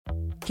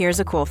Here's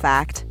a cool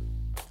fact.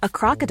 A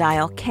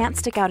crocodile can't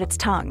stick out its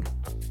tongue.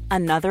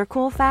 Another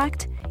cool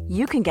fact,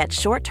 you can get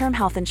short-term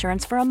health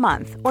insurance for a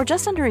month or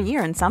just under a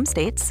year in some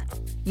states.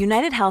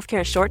 United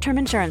Healthcare short-term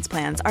insurance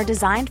plans are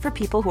designed for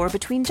people who are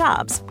between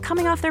jobs,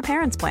 coming off their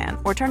parents' plan,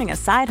 or turning a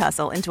side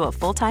hustle into a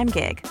full-time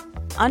gig.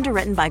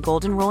 Underwritten by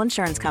Golden Rule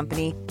Insurance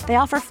Company, they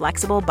offer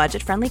flexible,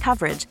 budget-friendly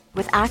coverage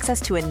with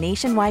access to a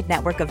nationwide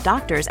network of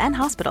doctors and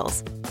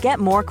hospitals. Get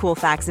more cool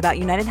facts about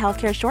United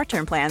Healthcare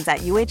short-term plans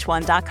at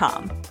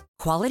uh1.com.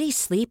 Quality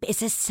sleep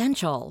is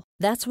essential.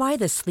 That's why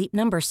the Sleep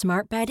Number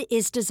Smart Bed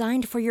is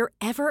designed for your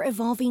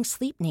ever-evolving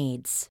sleep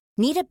needs.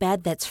 Need a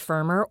bed that's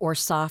firmer or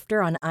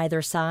softer on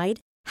either side?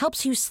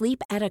 Helps you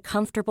sleep at a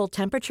comfortable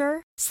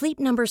temperature? Sleep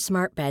Number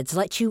Smart Beds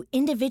let you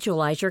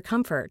individualize your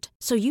comfort,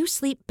 so you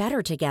sleep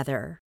better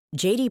together.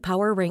 J.D.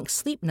 Power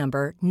ranks Sleep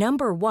Number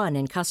 #1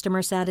 in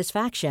customer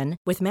satisfaction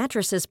with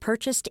mattresses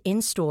purchased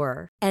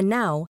in-store. And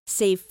now,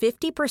 save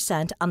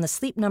 50% on the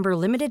Sleep Number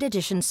Limited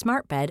Edition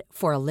Smart Bed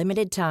for a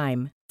limited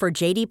time.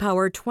 For J.D.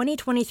 Power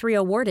 2023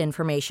 award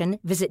information,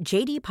 visit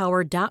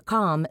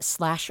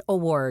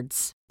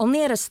jdpower.com/awards.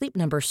 Only at a Sleep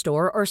Number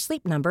store or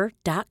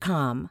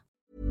sleepnumber.com.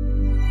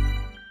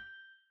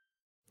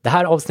 Det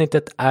här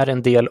avsnittet är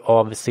en del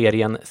av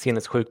serien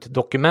Sinnessjukt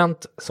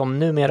dokument som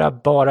numera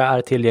bara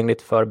är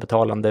tillgängligt för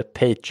betalande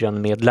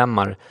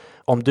Patreon-medlemmar.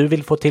 Om du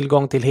vill få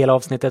tillgång till hela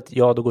avsnittet,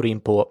 ja då går du in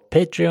på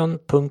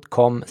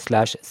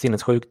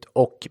patreon.com/sinnessjukt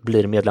och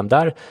blir medlem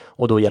där.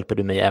 Och då hjälper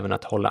du mig även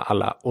att hålla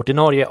alla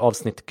ordinarie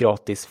avsnitt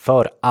gratis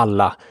för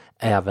alla,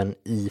 även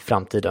i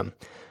framtiden.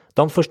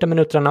 De första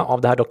minuterna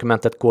av det här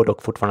dokumentet går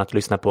dock fortfarande att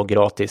lyssna på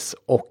gratis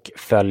och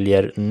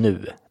följer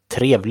nu.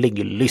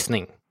 Trevlig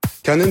lyssning!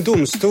 Kan en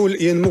domstol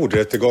i en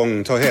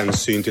mordrättegång ta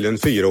hänsyn till en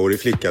 4-årig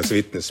flickas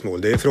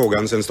vittnesmål? Det är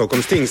frågan sedan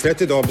Stockholms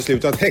tingsrätt idag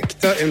beslutat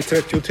häkta en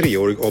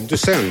 33-årig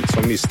obducent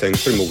som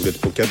misstänks för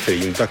mordet på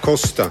Katrin da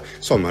Costa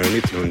sommaren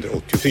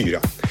 1984.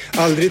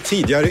 Aldrig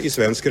tidigare i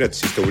svensk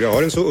rättshistoria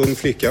har en så ung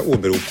flicka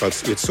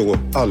åberopats i ett så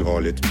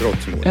allvarligt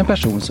brottmål. En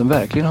person som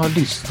verkligen har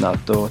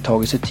lyssnat och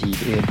tagit sig tid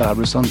är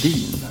Barbro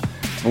Sandin,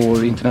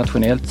 vår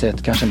internationellt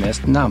sett kanske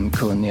mest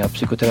namnkunniga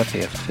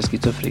psykoterapeut för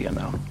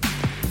schizofrena.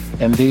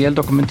 En väl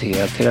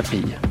dokumenterad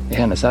terapi är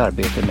hennes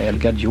arbete med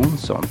Elgard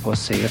Jonsson på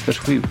Säters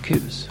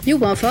sjukhus.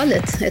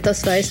 Johanfallet, ett av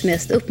Sveriges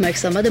mest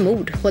uppmärksammade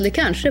mord, håller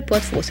kanske på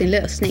att få sin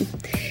lösning.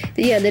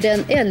 Det gäller den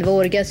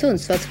 11-åriga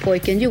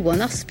Sundsvallspojken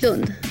Johan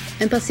Asplund.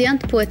 En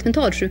patient på ett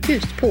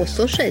mentalsjukhus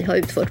påstår sig ha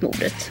utfört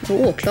mordet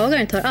och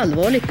åklagaren tar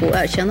allvarligt på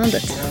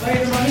erkännandet. Vad är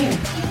det man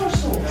inte får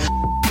sova?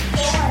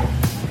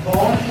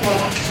 Barn får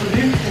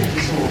absolut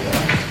inte sova.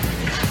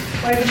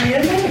 Vad är det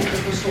mer man inte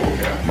får sova?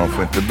 Man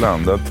får inte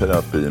blanda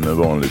terapi med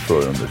vanlig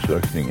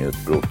förundersökning i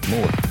ett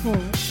brottmål.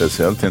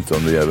 Speciellt inte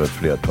om det gäller ett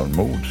flertal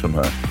mord som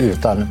här.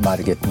 Utan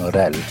Margit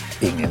Norell,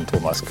 ingen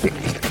Thomas Quick.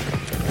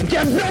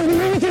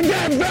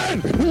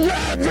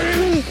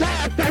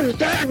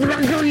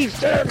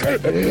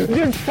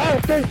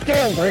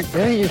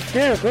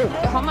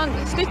 Har man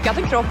styckat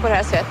en kropp på det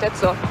här sättet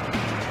så att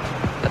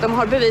de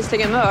har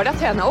bevisligen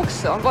mördat henne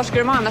också. Var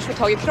skulle de annars få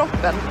tag i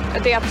kroppen?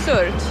 Det är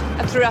absurt.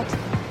 Jag tror att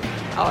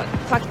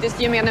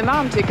faktiskt gemene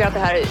man tycker att det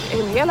här är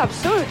en helt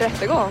absurd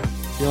rättegång.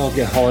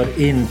 Jag har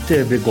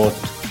inte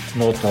begått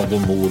något av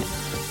de mord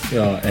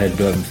jag är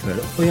dömd för.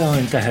 Och jag har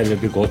inte heller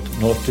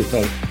begått något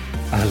av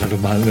alla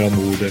de andra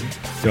morden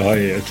jag har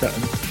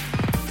erkänt.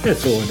 Det är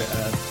så det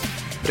är.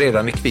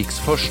 Redan i Quicks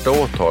första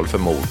åtal för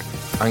mord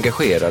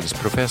engagerades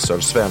professor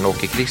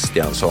Sven-Åke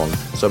Kristiansson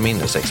som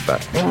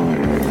minnesexpert.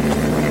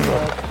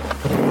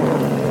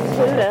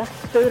 Sture.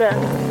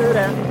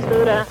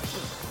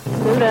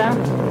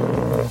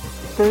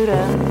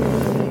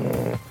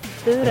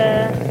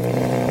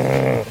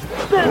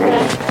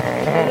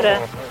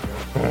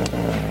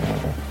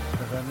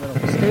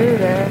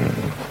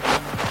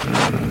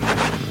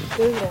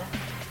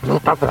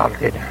 Borta för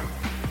alltid.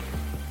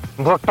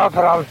 Borta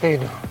för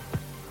alltid.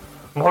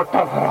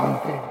 Borta för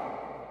alltid.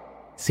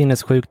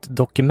 Sinnessjukt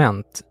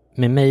dokument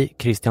med mig,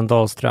 Christian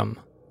Dahlström,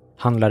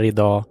 handlar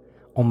idag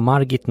om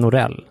Margit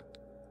Norell,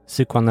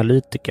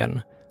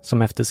 psykoanalytikern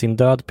som efter sin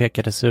död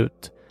pekades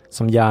ut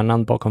som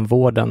hjärnan bakom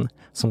vården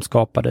som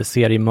skapade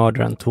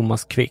seriemördaren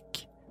Thomas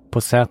Quick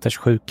på Säters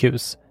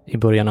sjukhus i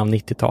början av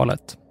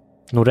 90-talet.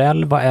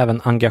 Norell var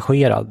även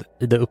engagerad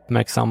i det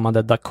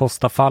uppmärksammade da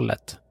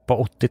Costa-fallet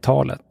på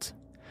 80-talet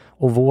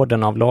och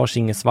vården av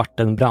Lars-Inge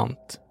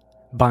Svartenbrandt,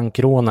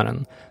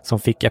 bankrånaren som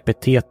fick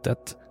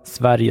epitetet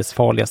Sveriges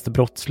farligaste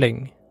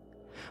brottsling.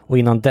 Och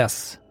innan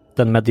dess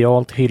den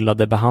medialt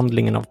hyllade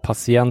behandlingen av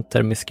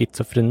patienter med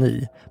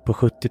schizofreni på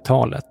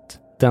 70-talet,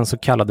 den så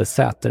kallade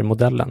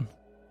Sätermodellen.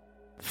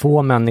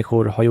 Få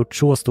människor har gjort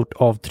så stort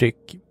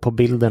avtryck på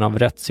bilden av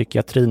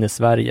rättspsykiatrin i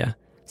Sverige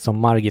som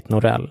Margit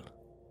Norell.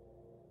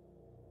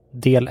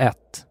 Del 1.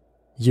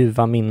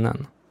 Ljuva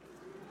minnen.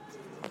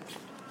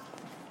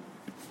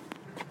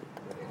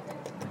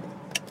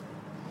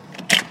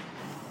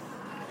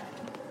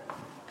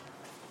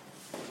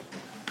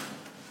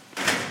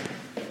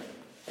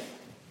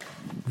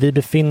 Vi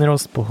befinner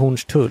oss på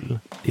Hornstull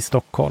i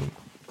Stockholm.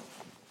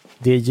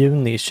 Det är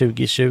juni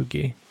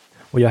 2020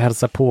 och jag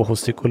hälsar på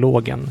hos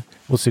psykologen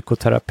och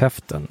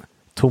psykoterapeuten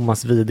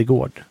Thomas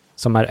Videgård,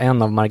 som är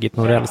en av Margit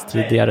Norells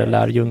tidigare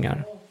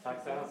lärjungar.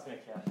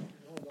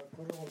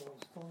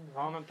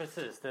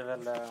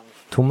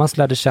 Thomas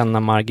lärde känna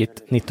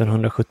Margit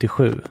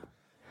 1977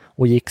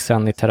 och gick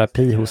sedan i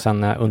terapi hos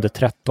henne under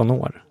 13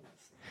 år,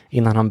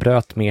 innan han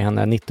bröt med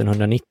henne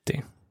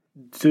 1990.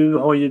 Du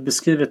har ju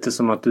beskrivit det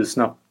som att du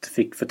snabbt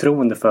fick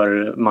förtroende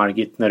för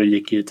Margit när du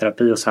gick i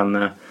terapi hos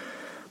henne.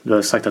 Du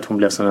har sagt att hon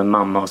blev som en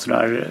mamma och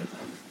sådär.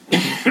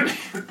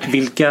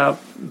 Vilka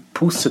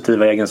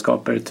positiva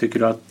egenskaper tycker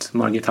du att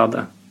Margit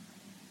hade?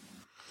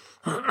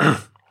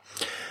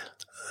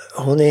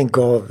 Hon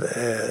ingav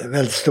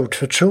väldigt stort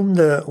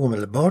förtroende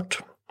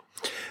omedelbart.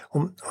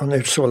 Hon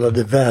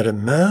utstrålade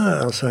värme,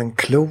 alltså en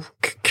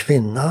klok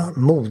kvinna,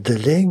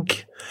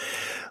 moderlig.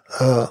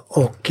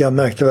 Och jag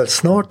märkte väldigt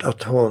snart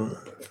att hon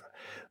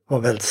var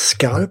väldigt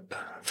skarp,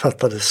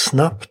 fattade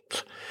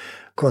snabbt,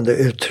 kunde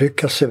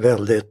uttrycka sig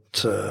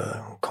väldigt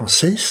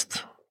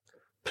koncist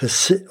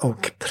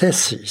och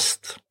precis.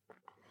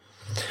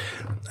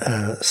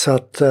 Så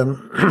att,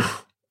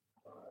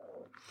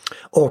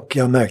 och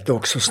jag märkte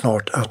också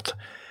snart att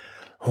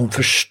hon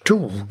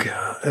förstod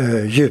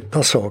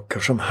djupa saker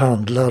som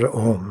handlar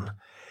om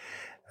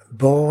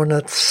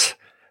barnets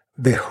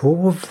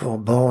behov och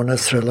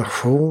barnets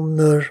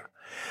relationer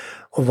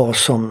och vad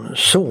som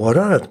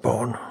sårar ett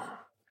barn.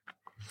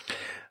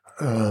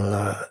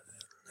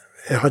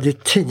 Jag hade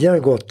tidigare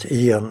gått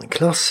i en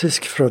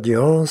klassisk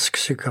freudiansk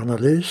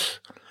psykoanalys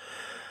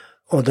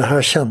och det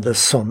här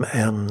kändes som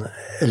en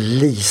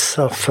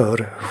Lisa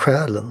för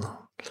själen.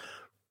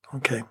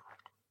 Okej.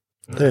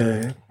 Det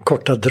är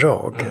korta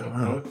drag.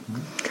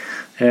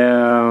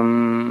 Ja.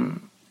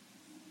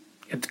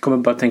 Jag kommer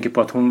bara tänka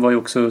på att hon var ju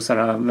också så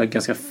här,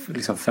 ganska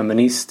liksom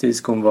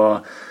feministisk. Hon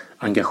var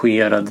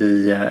engagerad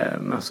i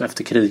alltså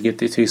efter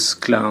kriget i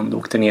Tyskland,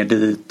 åkte ner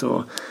dit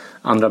och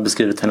andra har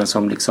beskrivit henne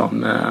som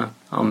liksom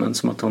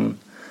som att hon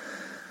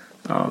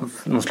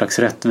någon slags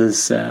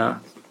rättvise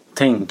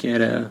tänk är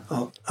det.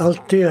 Ja,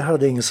 allt det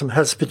hade ingen som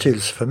helst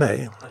betydelse för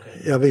mig.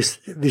 Jag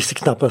visste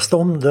knappast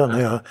om det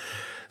när jag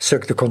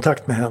sökte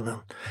kontakt med henne.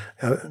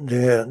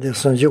 Det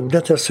som gjorde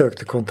att jag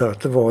sökte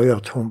kontakt var ju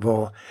att hon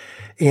var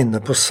inne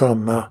på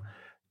samma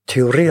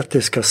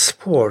teoretiska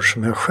spår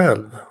som jag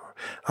själv.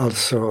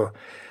 Alltså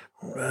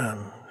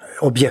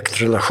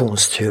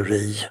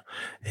objektrelationsteori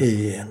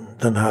i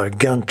den här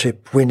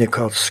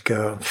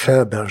Guntrip-Winnicottska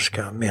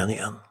Fairbairnska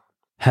meningen.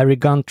 Harry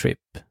Guntrip,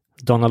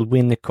 Donald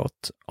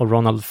Winnicott och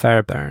Ronald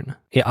Fairbairn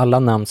är alla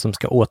namn som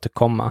ska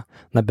återkomma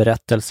när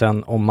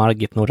berättelsen om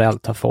Margit Norell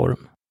tar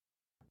form.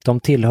 De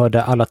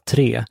tillhörde alla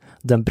tre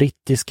den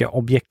brittiska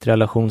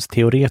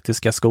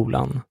objektrelationsteoretiska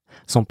skolan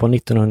som på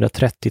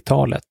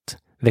 1930-talet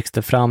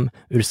växte fram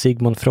ur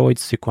Sigmund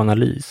Freuds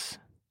psykoanalys,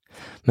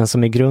 men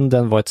som i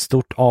grunden var ett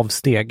stort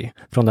avsteg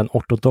från den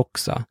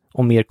ortodoxa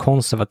och mer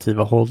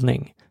konservativa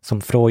hållning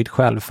som Freud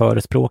själv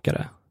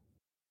förespråkade.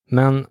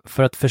 Men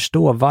för att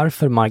förstå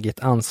varför Margit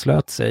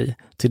anslöt sig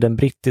till den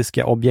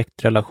brittiska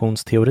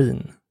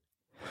objektrelationsteorin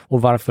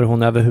och varför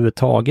hon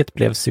överhuvudtaget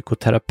blev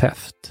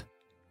psykoterapeut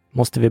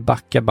måste vi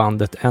backa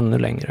bandet ännu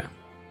längre.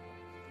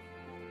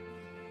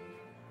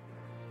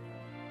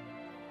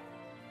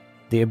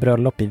 Det är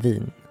bröllop i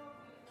Wien.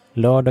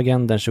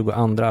 Lördagen den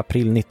 22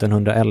 april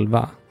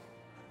 1911.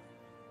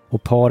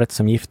 Och paret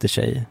som gifter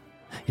sig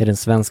är den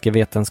svenska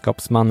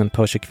vetenskapsmannen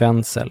Percy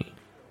Quenzel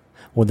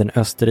och den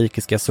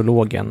österrikiska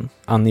zoologen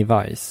Annie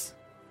Weiss.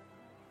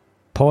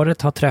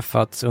 Paret har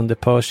träffats under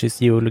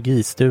Percys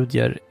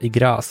geologistudier i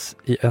Graz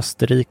i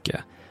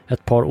Österrike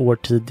ett par år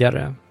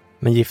tidigare,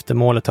 men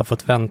giftermålet har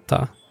fått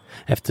vänta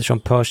eftersom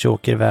Percy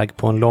åker iväg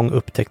på en lång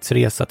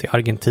upptäcktsresa till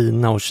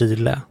Argentina och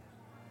Chile.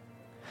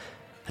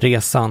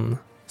 Resan,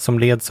 som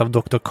leds av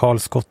Dr. Carl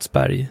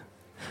Skottsberg,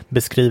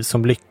 beskrivs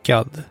som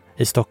lyckad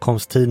i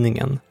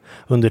Stockholmstidningen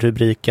under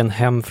rubriken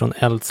Hem från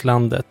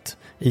eldslandet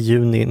i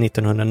juni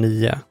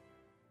 1909.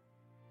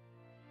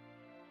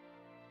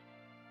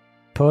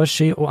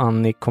 Percy och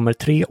Annie kommer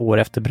 3 år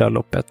efter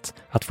bröllopet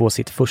att få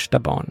sitt första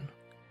barn,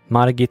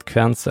 Margit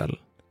Quenzel,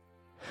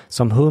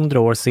 som 100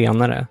 år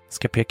senare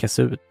ska pekas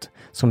ut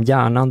som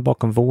hjärnan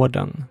bakom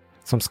vården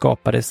som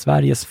skapade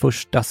Sveriges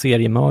första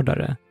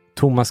seriemördare,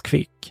 Thomas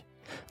Quick,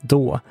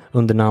 då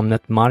under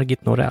namnet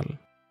Margit Norell.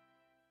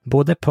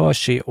 Både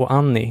Percy och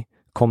Annie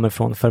kommer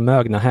från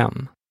förmögna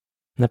hem.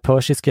 När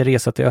Percy ska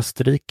resa till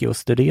Österrike och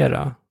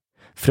studera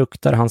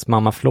fruktar hans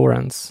mamma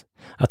Florence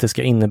att det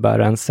ska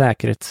innebära en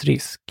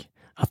säkerhetsrisk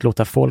att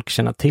låta folk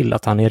känna till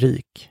att han är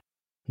rik.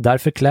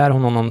 Därför klär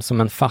hon honom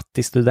som en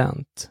fattig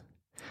student.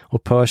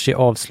 Och Percy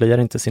avslöjar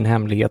inte sin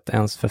hemlighet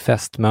ens för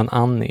fästmön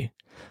Annie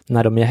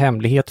när de i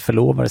hemlighet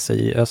förlovar sig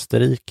i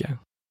Österrike.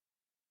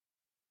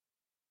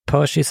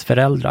 Percys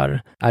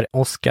föräldrar är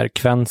Oskar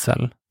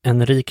Quenzel,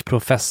 en rik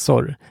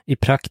professor i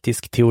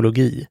praktisk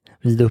teologi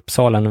vid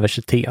Uppsala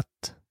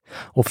universitet,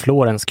 och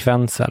Florence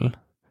Quenzel,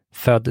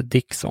 född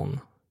Dixon,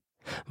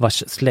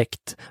 vars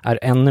släkt är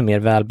ännu mer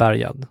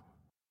välbärgad.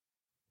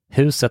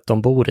 Huset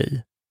de bor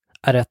i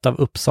är ett av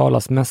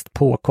Uppsalas mest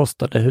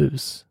påkostade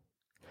hus,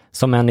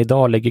 som än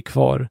idag ligger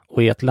kvar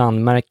och är ett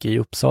landmärke i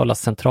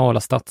Uppsalas centrala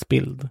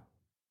stadsbild.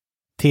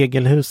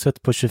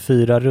 Tegelhuset på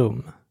 24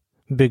 rum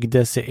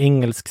byggdes i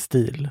engelsk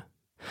stil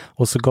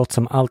och så gott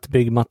som allt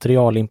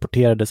byggmaterial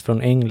importerades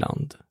från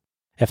England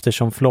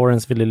eftersom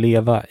Florence ville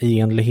leva i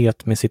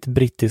enlighet med sitt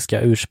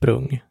brittiska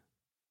ursprung.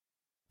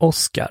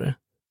 Oscar,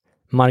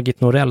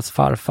 Margit Norells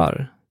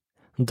farfar,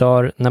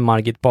 dör när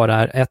Margit bara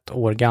är 1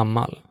 år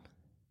gammal.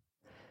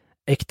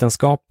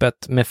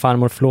 Äktenskapet med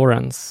farmor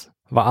Florence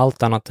var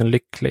allt annat än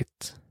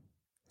lyckligt.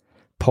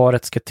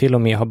 Paret ska till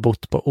och med ha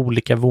bott på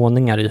olika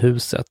våningar i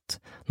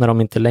huset när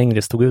de inte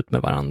längre stod ut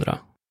med varandra.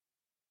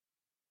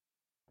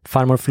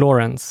 Farmor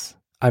Florence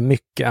är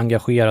mycket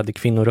engagerad i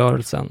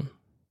kvinnorörelsen.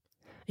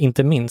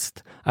 Inte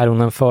minst är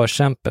hon en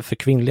förkämpe för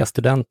kvinnliga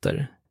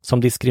studenter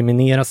som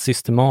diskrimineras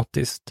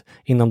systematiskt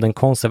inom den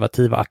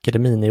konservativa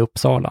akademin i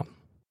Uppsala.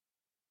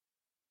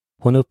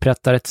 Hon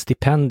upprättar ett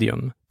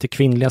stipendium till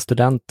kvinnliga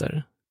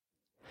studenter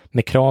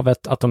med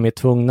kravet att de är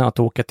tvungna att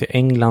åka till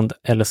England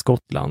eller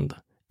Skottland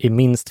i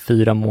minst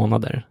 4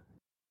 månader.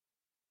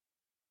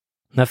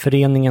 När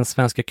föreningen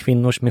Svenska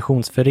kvinnors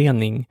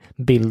missionsförening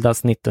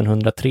bildas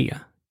 1903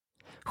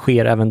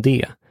 sker även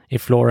det i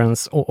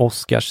Florence och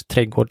Oscars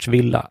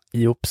trädgårdsvilla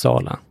i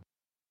Uppsala.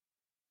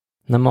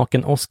 När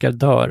maken Oscar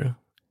dör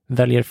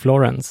väljer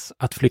Florence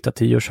att flytta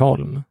till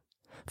Djursholm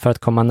för att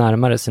komma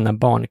närmare sina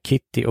barn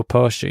Kitty och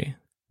Percy,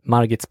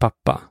 Margits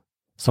pappa,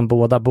 som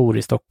båda bor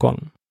i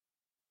Stockholm.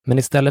 Men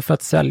istället för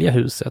att sälja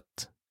huset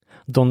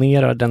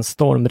donerar den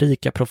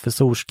stormrika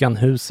professorskan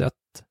huset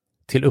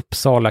till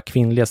Uppsala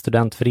kvinnliga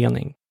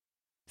studentförening.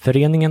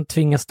 Föreningen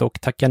tvingas dock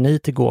tacka nej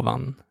till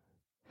gåvan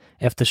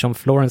eftersom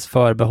Florence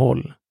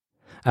förbehåll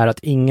är att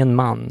ingen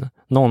man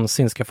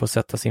någonsin ska få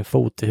sätta sin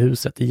fot i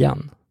huset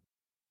igen.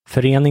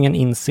 Föreningen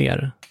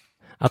inser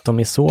att de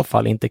i så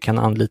fall inte kan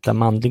anlita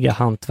manliga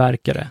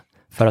hantverkare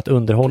för att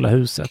underhålla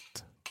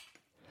huset.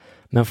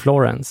 Men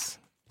Florence,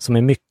 som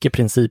är mycket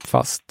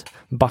principfast,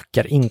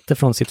 backar inte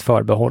från sitt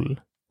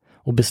förbehåll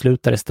och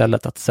beslutar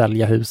istället att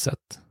sälja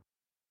huset.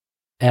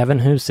 Även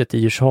huset i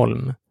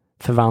Djursholm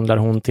förvandlar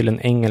hon till en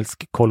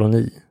engelsk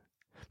koloni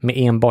med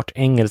enbart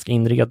engelsk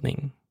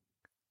inredning.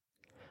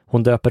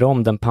 Hon döper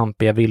om den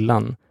pampiga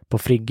villan på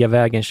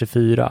Friggavägen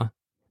 24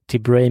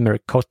 till Braemar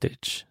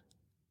Cottage.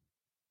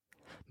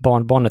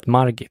 Barnbarnet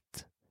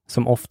Margit,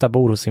 som ofta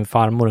bor hos sin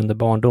farmor under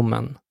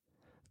barndomen,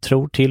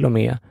 tror till och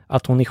med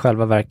att hon i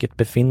själva verket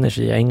befinner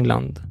sig i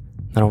England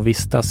när hon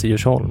vistas i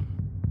Djursholm.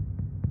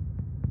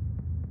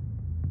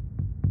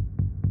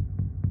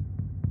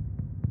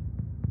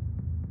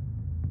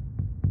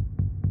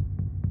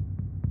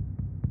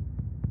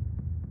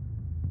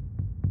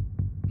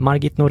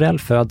 Margit Norell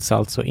föds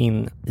alltså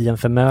in i en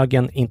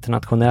förmögen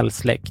internationell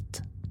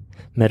släkt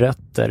med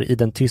rötter i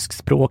den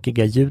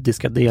tyskspråkiga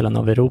judiska delen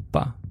av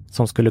Europa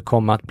som skulle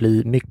komma att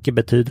bli mycket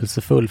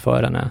betydelsefull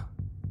för henne.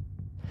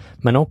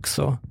 Men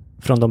också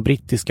från de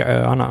brittiska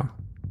öarna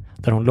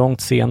där hon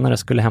långt senare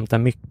skulle hämta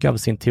mycket av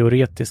sin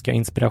teoretiska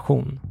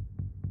inspiration.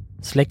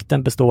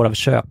 Släkten består av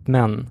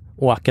köpmän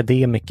och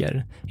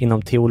akademiker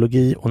inom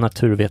teologi och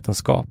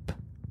naturvetenskap.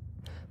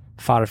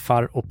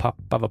 Farfar och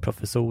pappa var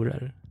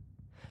professorer,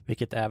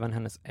 vilket även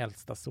hennes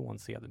äldsta son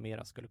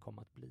sedermera skulle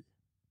komma att bli.